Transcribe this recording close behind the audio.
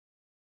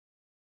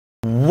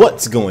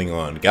What's going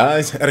on,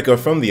 guys? Etika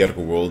from the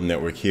Etika World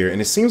Network here,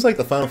 and it seems like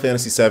the Final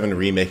Fantasy VII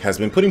Remake has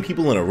been putting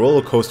people in a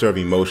roller coaster of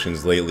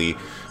emotions lately.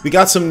 We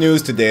got some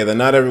news today that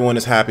not everyone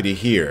is happy to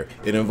hear.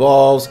 It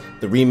involves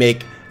the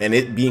remake and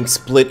it being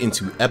split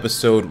into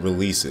episode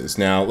releases.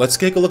 Now, let's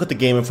take a look at the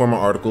Game Informer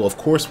article. Of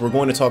course, we're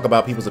going to talk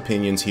about people's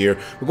opinions here.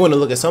 We're going to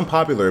look at some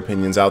popular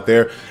opinions out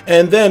there,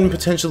 and then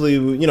potentially,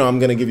 I'm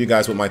going to give you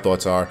guys what my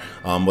thoughts are,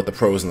 what the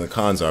pros and the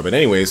cons are. But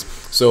anyways,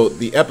 so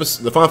the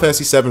Final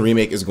Fantasy VII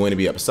Remake is going to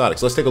be episodic.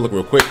 So let's take a look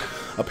real quick.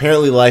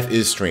 Apparently, life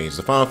is strange.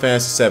 The Final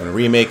Fantasy VII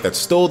Remake that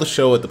stole the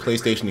show at the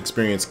PlayStation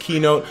Experience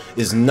keynote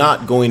is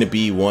not going to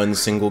be one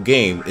single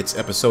game. It's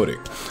episodic.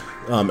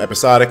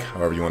 Episodic,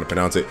 however you want to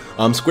pronounce it.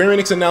 Square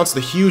Enix announced the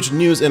huge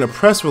news in a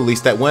press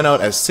release that went out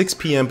at 6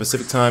 p.m.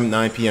 Pacific Time,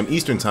 9 p.m.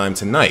 Eastern Time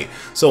tonight.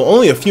 So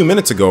only a few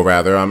minutes ago,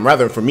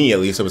 rather for me at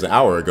least, it was an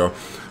hour ago.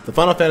 The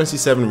Final Fantasy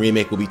VII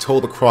Remake will be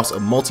told across a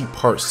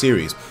multi-part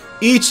series,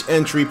 each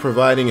entry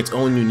providing its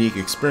own unique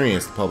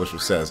experience, the publisher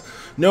says.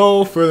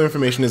 No further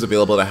information is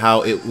available to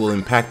how it will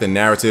impact the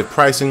narrative,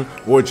 pricing,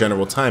 or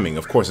general timing.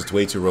 Of course, it's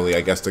way too early,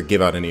 I guess, to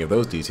give out any of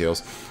those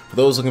details. For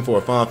those looking for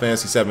a Final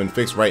Fantasy VII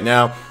fix right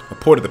now, a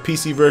port of the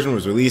PC version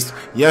was released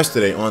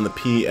yesterday on the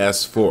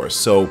PS4.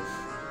 So,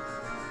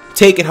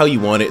 take it how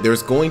you want it.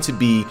 There's going to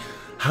be,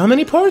 how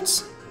many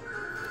parts?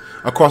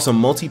 Across a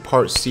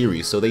multi-part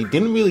series. So they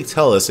didn't really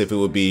tell us if it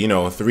would be,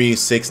 3,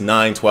 6,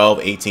 9, 12,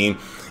 18.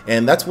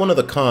 And that's one of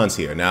the cons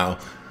here. Now,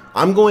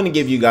 I'm going to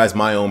give you guys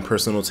my own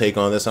personal take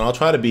on this, and I'll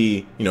try to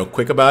be,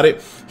 quick about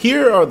it.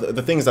 Here are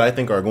the things that I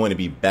think are going to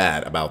be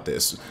bad about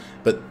this.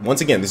 But once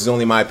again, this is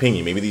only my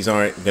opinion. Maybe these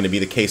aren't going to be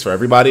the case for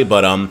everybody.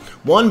 But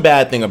one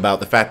bad thing about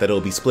the fact that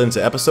it'll be split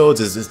into episodes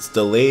is its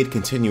delayed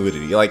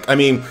continuity.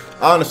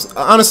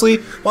 Honestly,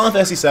 Final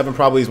Fantasy VII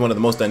probably is one of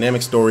the most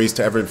dynamic stories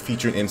to ever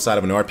feature inside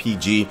of an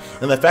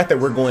RPG. And the fact that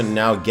we're going to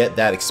now get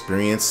that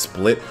experience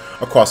split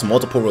across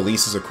multiple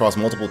releases, across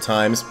multiple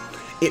times,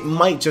 it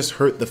might just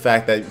hurt the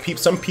fact that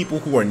some people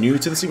who are new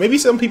to the series, maybe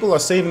some people are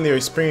saving their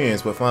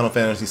experience with Final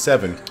Fantasy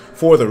VII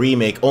for the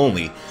remake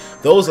only.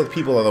 Those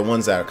people are the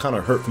ones that are kind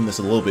of hurt from this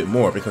a little bit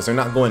more because they're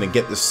not going to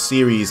get the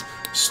series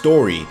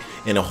story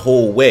in a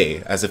whole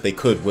way as if they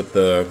could with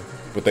the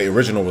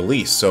original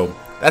release. So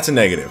that's a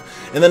negative.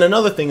 And then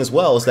another thing as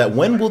well is that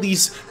when will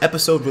these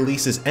episode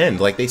releases end?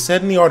 Like they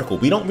said in the article,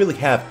 we don't really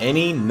have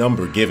any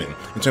number given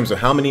in terms of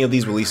how many of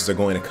these releases are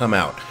going to come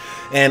out.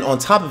 And on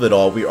top of it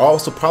all, we're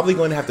also probably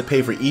going to have to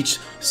pay for each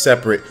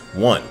separate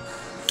one.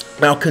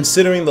 Now,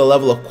 considering the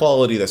level of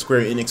quality that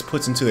Square Enix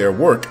puts into their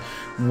work,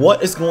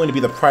 what is going to be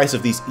the price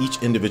of these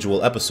each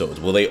individual episodes?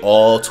 Will they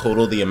all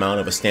total the amount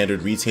of a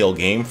standard retail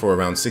game for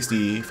around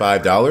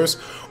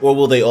 $65? Or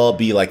will they all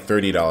be like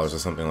 $30 or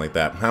something like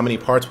that? How many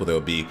parts will there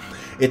be?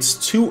 It's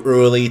too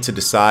early to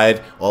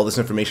decide all this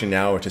information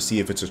now or to see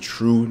if it's a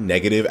true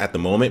negative at the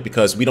moment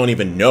because we don't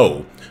even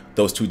know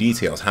those two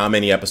details. How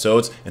many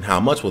episodes and how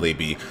much will they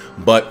be?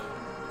 But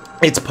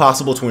it's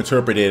possible to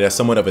interpret it as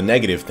somewhat of a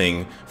negative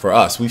thing for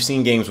us. We've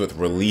seen games with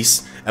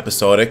release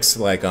episodics,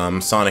 like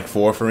Sonic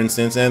 4, for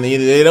instance, and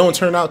they don't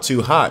turn out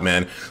too hot,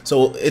 man.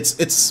 So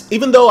it's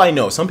even though I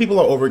know some people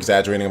are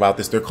over-exaggerating about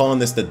this, they're calling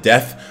this the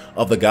death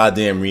of the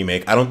goddamn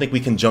remake. I don't think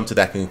we can jump to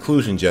that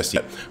conclusion just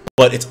yet.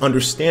 But it's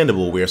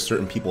understandable where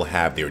certain people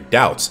have their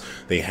doubts.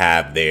 They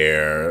have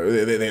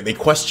they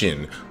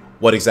question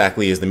what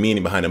exactly is the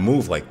meaning behind a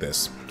move like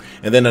this.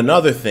 And then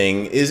another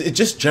thing is it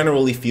just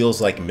generally feels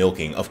like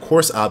milking. Of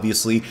course,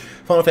 obviously,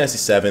 Final Fantasy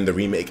VII, the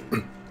remake,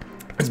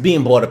 is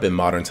being brought up in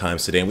modern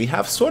times today, and we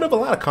have sort of a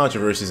lot of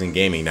controversies in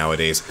gaming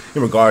nowadays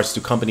in regards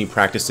to company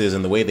practices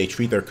and the way they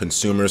treat their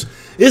consumers.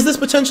 Is this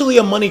potentially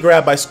a money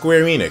grab by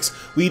Square Enix?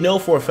 We know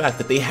for a fact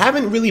that they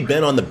haven't really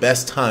been on the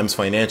best times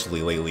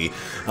financially lately.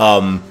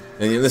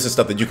 And this is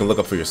stuff that you can look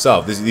up for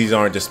yourself. These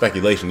aren't just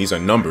speculation, these are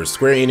numbers.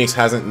 Square Enix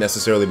hasn't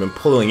necessarily been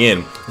pulling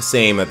in the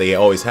same that they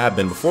always have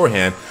been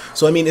beforehand.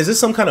 So I mean, is this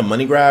some kind of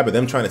money grab or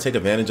them trying to take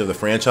advantage of the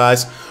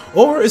franchise?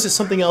 Or is it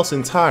something else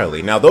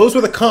entirely? Now those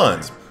were the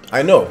cons.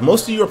 I know,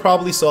 most of you are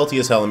probably salty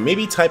as hell and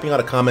maybe typing out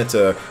a comment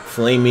to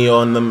flame me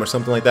on them or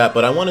something like that,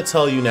 but I want to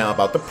tell you now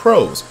about the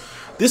pros.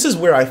 This is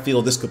where I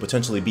feel this could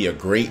potentially be a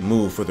great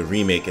move for the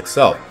remake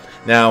itself.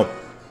 Now,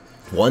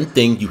 one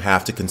thing you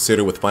have to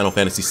consider with Final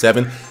Fantasy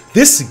VII,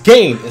 this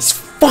game is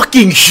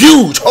fucking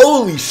huge!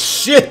 Holy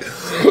shit!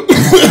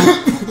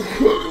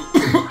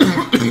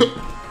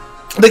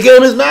 The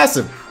game is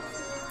massive!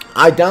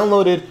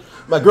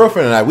 My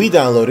girlfriend and I, we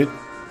downloaded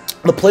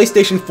the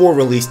PlayStation 4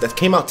 release that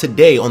came out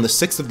today on the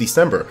 6th of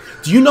December.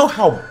 Do you know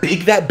how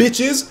big that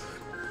bitch is?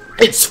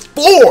 It's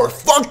 4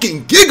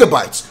 fucking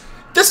gigabytes!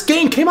 This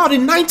game came out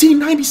in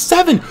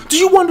 1997! Do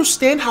you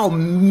understand how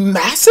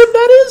massive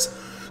that is?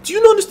 Do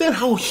you understand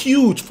how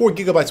huge 4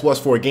 gigabytes was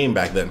for a game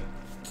back then?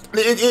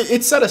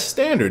 It set a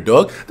standard,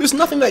 dog. There's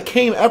nothing that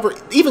came ever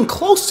even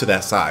close to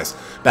that size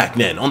back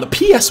then. On the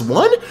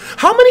PS1?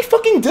 How many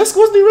fucking discs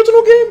was the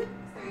original game?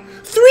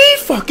 3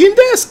 fucking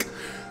discs!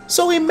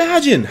 So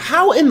imagine,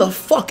 how in the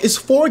fuck is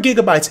 4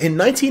 gigabytes in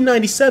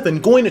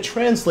 1997 going to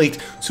translate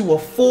to a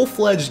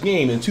full-fledged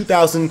game in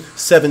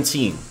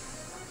 2017?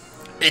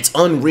 It's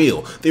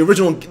unreal. The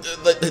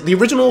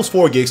original is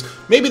 4 gigs.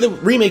 Maybe the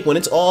remake, when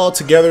it's all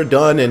together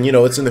done and, you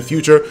know, it's in the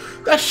future,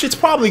 that shit's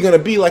probably gonna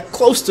be like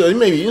close to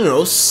maybe, you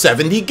know,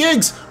 70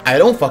 gigs. I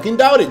don't fucking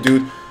doubt it,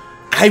 dude.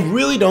 I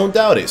really don't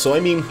doubt it. So, I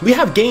mean, we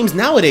have games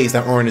nowadays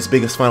that aren't as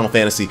big as Final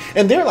Fantasy,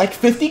 and they're like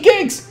 50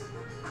 gigs,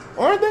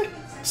 aren't they?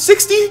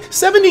 60,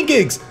 70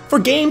 gigs for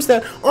games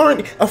that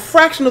aren't a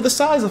fraction of the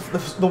size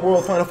of the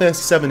world Final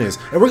Fantasy VII is.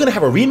 And we're gonna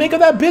have a remake of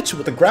that bitch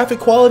with the graphic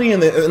quality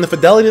and the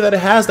fidelity that it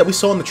has that we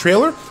saw in the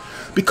trailer.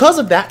 Because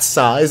of that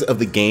size of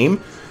the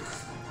game,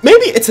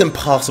 maybe it's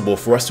impossible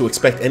for us to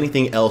expect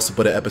anything else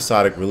but an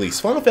episodic release.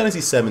 Final Fantasy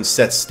VII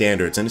set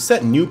standards, and it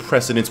set new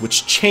precedents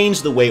which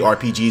changed the way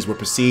RPGs were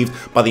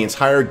perceived by the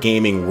entire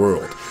gaming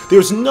world.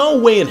 There's no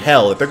way in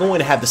hell that they're going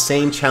to have the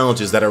same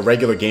challenges that a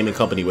regular gaming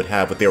company would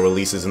have with their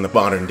releases in the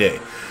modern day.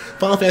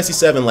 Final Fantasy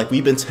VII, like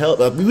we've been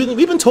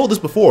told this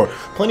before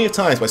plenty of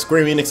times by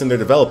Square Enix and their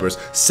developers,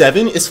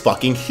 7 is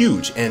fucking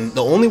huge, and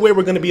the only way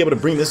we're going to be able to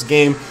bring this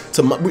game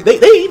to...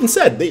 They even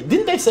said,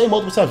 didn't they say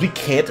multiple times, we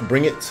can't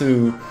bring it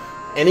to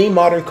any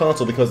modern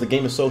console because the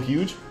game is so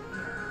huge?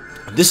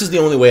 This is the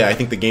only way I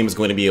think the game is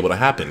going to be able to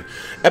happen.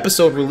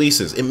 Episode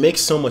releases, it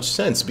makes so much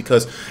sense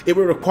because it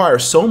would require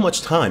so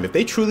much time. If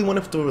they truly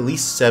wanted to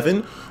release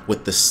 7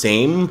 with the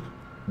same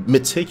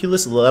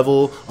meticulous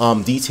level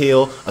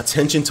detail,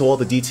 attention to all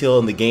the detail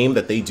in the game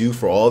that they do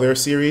for all their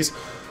series,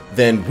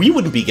 then we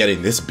wouldn't be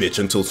getting this bitch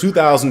until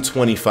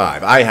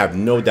 2025. I have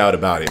no doubt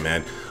about it,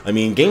 man. I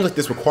mean, games like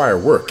this require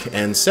work,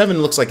 and 7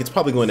 looks like it's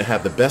probably going to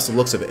have the best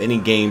looks of any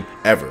game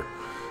ever.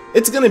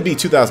 It's going to be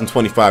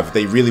 2025 if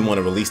they really want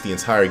to release the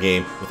entire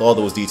game with all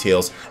those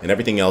details and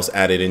everything else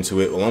added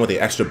into it, along with the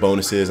extra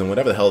bonuses and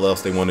whatever the hell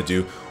else they want to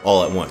do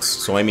all at once.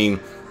 So, I mean,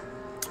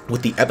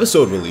 with the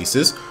episode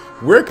releases,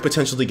 we're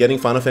potentially getting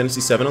Final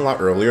Fantasy VII a lot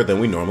earlier than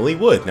we normally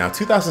would. Now,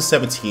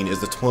 2017 is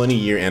the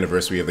 20-year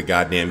anniversary of the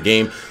goddamn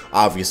game.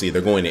 Obviously,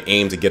 they're going to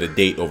aim to get a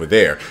date over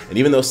there. And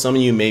even though some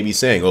of you may be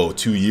saying, oh,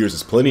 2 years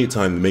is plenty of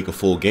time to make a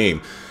full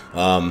game,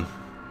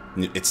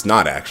 it's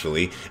not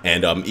actually,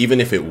 and even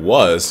if it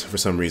was, for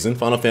some reason,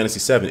 Final Fantasy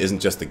VII isn't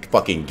just a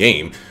fucking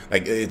game.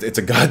 Like, it's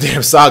a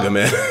goddamn saga,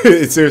 man.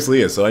 It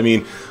seriously is. So, I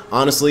mean,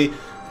 honestly,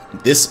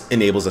 this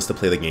enables us to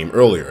play the game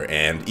earlier,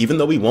 and even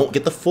though we won't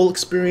get the full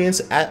experience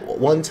at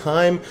one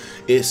time,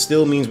 it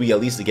still means we at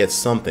least get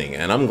something,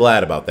 and I'm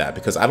glad about that,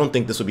 because I don't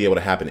think this would be able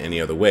to happen any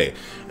other way.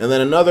 And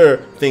then another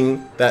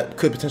thing that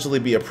could potentially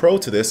be a pro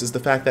to this is the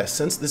fact that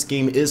since this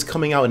game is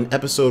coming out in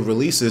episode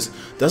releases,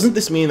 doesn't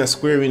this mean that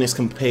Square Enix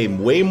can pay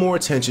way more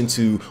attention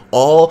to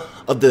all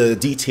of the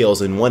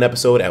details in one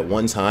episode at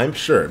one time?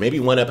 Sure, maybe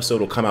one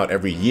episode will come out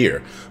every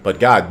year, but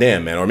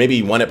goddamn, man, or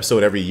maybe one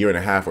episode every year and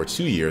a half or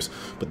 2 years,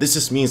 but this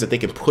just means that they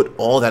can put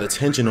all that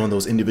attention on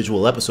those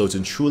individual episodes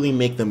and truly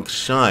make them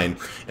shine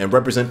and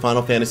represent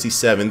Final Fantasy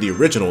VII, the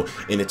original,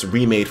 in its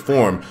remade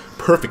form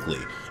perfectly.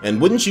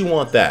 And wouldn't you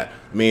want that?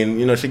 I mean,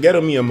 you know,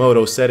 Shigeru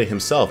Miyamoto said it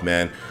himself,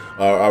 man.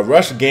 A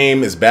rushed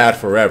game is bad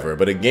forever,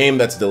 but a game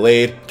that's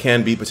delayed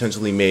can be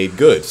potentially made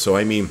good. So,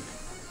 I mean,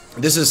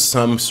 this is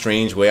some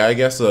strange way, I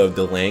guess, of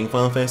delaying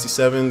Final Fantasy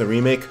VII, the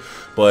remake,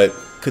 but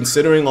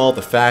considering all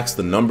the facts,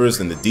 the numbers,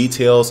 and the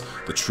details,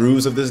 the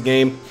truths of this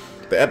game,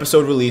 the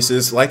episode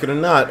releases, like it or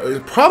not,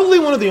 are probably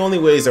one of the only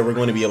ways that we're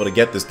going to be able to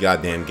get this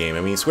goddamn game. I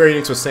mean, Square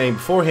Enix was saying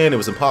beforehand it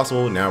was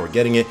impossible, now we're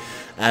getting it.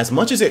 As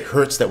much as it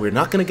hurts that we're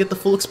not going to get the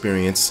full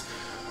experience,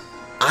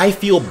 I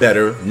feel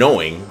better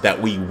knowing that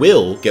we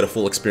will get a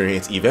full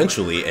experience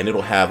eventually, and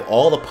it'll have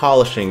all the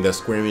polishing that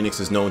Square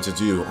Enix is known to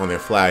do on their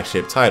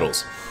flagship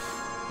titles.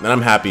 And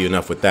I'm happy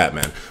enough with that,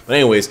 man. But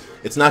anyways,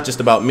 it's not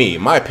just about me.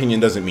 My opinion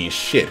doesn't mean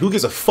shit. Who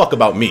gives a fuck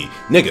about me?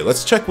 Nigga,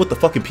 let's check what the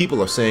fucking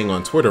people are saying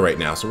on Twitter right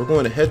now. So we're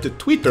going to head to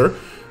Twitter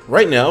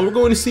right now. We're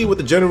going to see what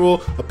the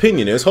general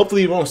opinion is.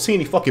 Hopefully you won't see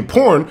any fucking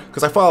porn,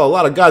 because I follow a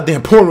lot of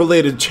goddamn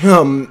porn-related,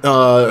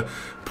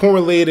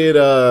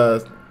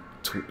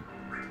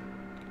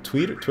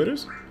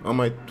 Twitters on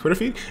my Twitter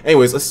feed.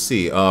 Anyways, let's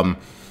see. Let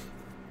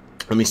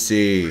me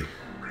see.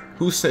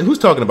 Who's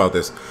talking about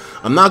this?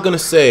 I'm not gonna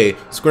say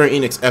Square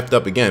Enix effed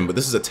up again, but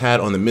this is a tad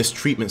on the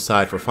mistreatment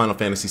side for Final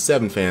Fantasy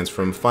VII fans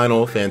from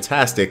Final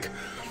Fantastic.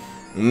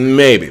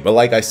 Maybe, but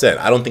like I said,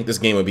 I don't think this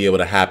game would be able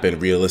to happen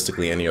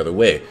realistically any other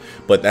way.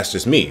 But that's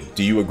just me.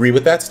 Do you agree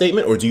with that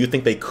statement, or do you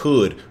think they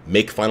could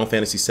make Final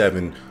Fantasy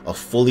VII a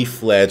fully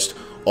fledged,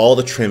 all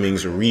the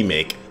trimmings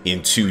remake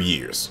in 2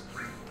 years?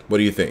 What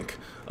do you think?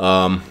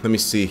 Let me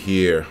see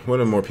here. What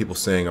are more people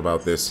saying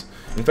about this?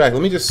 In fact,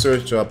 let me just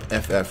search up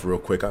FF real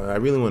quick. I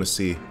really want to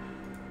see.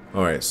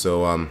 Alright,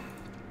 so, let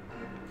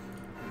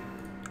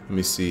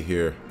me see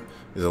here.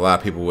 There's a lot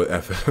of people with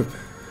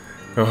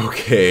FF.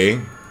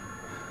 Okay.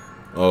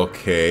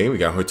 Okay, we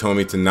got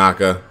Hitomi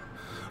Tanaka.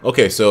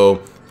 Okay, so,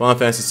 Final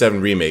Fantasy VII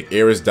Remake.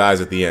 Ares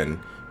dies at the end.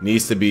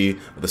 Needs to be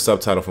the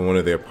subtitle for one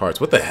of their parts.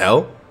 What the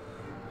hell?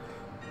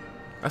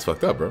 That's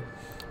fucked up, bro.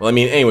 Well, I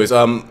mean, anyways,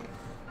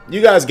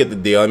 you guys get the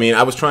deal. I mean,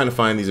 I was trying to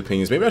find these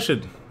opinions. Maybe I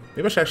should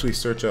actually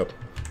search up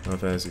Final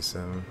Fantasy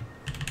VII.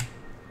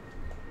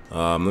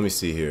 Let me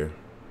see here.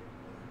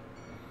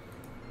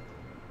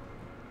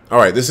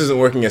 Alright, this isn't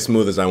working as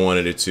smooth as I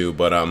wanted it to,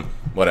 but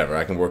whatever.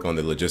 I can work on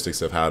the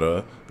logistics of how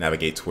to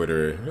navigate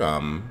Twitter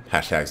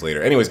hashtags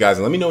later. Anyways, guys,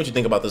 let me know what you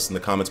think about this in the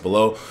comments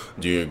below.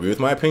 Do you agree with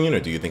my opinion, or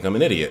do you think I'm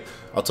an idiot?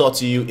 I'll talk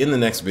to you in the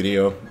next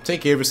video.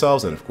 Take care of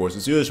yourselves, and of course,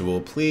 as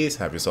usual, please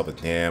have yourself a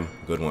damn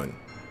good one.